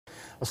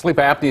Sleep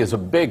apnea is a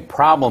big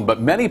problem, but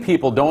many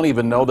people don't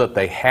even know that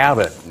they have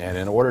it. And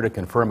in order to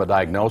confirm a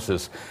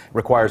diagnosis, it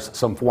requires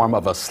some form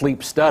of a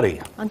sleep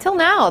study. Until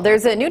now,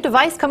 there's a new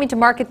device coming to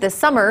market this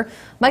summer.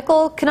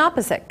 Michael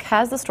Konopasik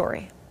has the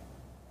story.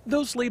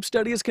 Those sleep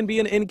studies can be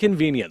an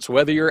inconvenience,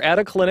 whether you're at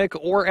a clinic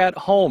or at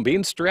home,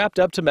 being strapped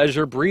up to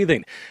measure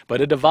breathing.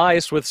 But a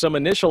device with some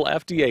initial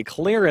FDA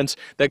clearance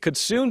that could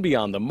soon be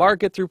on the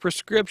market through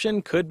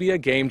prescription could be a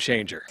game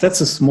changer.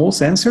 That's a small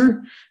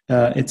sensor.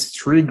 It's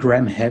 3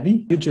 grams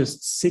heavy. You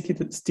just stick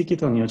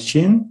it on your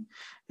chin,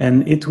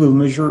 and it will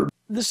measure.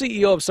 The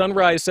CEO of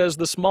Sunrise says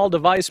the small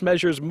device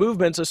measures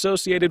movements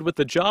associated with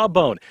the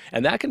jawbone,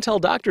 and that can tell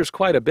doctors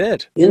quite a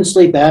bit. In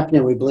sleep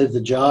apnea, we believe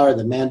the jaw or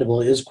the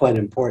mandible is quite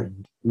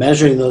important.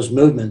 Measuring those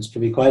movements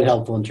can be quite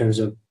helpful in terms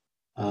of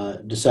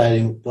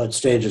deciding what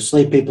stage of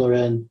sleep people are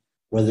in,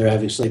 whether they're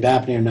having sleep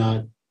apnea or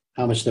not,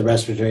 how much the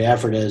respiratory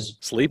effort is.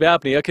 Sleep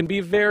apnea can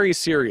be very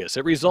serious.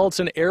 It results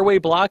in airway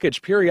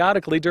blockage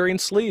periodically during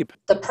sleep.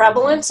 The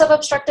prevalence of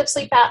obstructive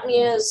sleep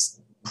apnea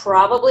is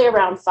probably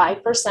around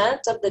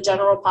 5% of the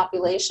general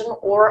population,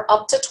 or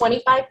up to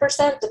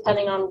 25%,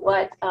 depending on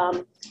what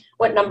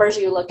numbers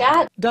you look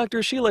at.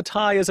 Dr. Sheila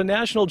Tai is a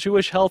National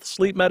Jewish Health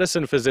sleep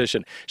medicine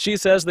physician. She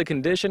says the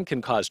condition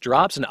can cause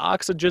drops in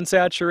oxygen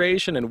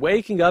saturation and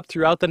waking up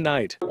throughout the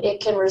night.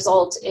 It can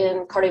result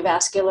in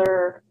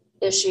cardiovascular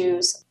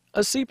issues. A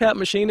CPAP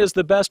machine is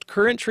the best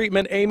current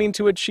treatment aiming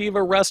to achieve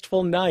a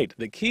restful night.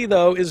 The key,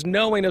 though, is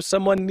knowing if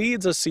someone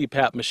needs a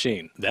CPAP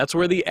machine. That's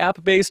where the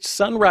app-based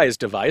Sunrise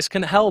device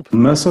can help.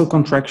 Muscle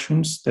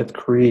contractions that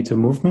create a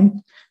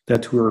movement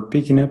that we're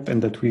picking up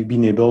and that we've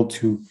been able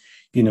to,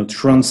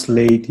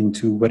 translate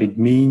into what it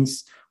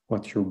means,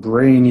 what your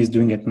brain is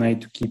doing at night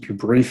to keep you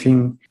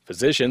breathing.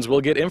 Physicians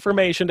will get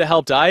information to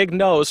help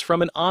diagnose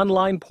from an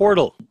online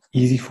portal.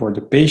 Easy for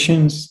the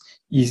patients,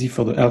 easy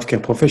for the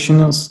healthcare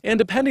professionals. And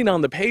depending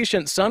on the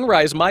patient,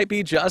 Sunrise might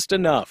be just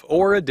enough,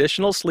 or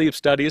additional sleep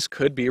studies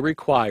could be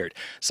required.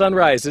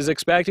 Sunrise is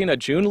expecting a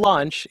June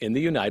launch in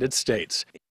the United States.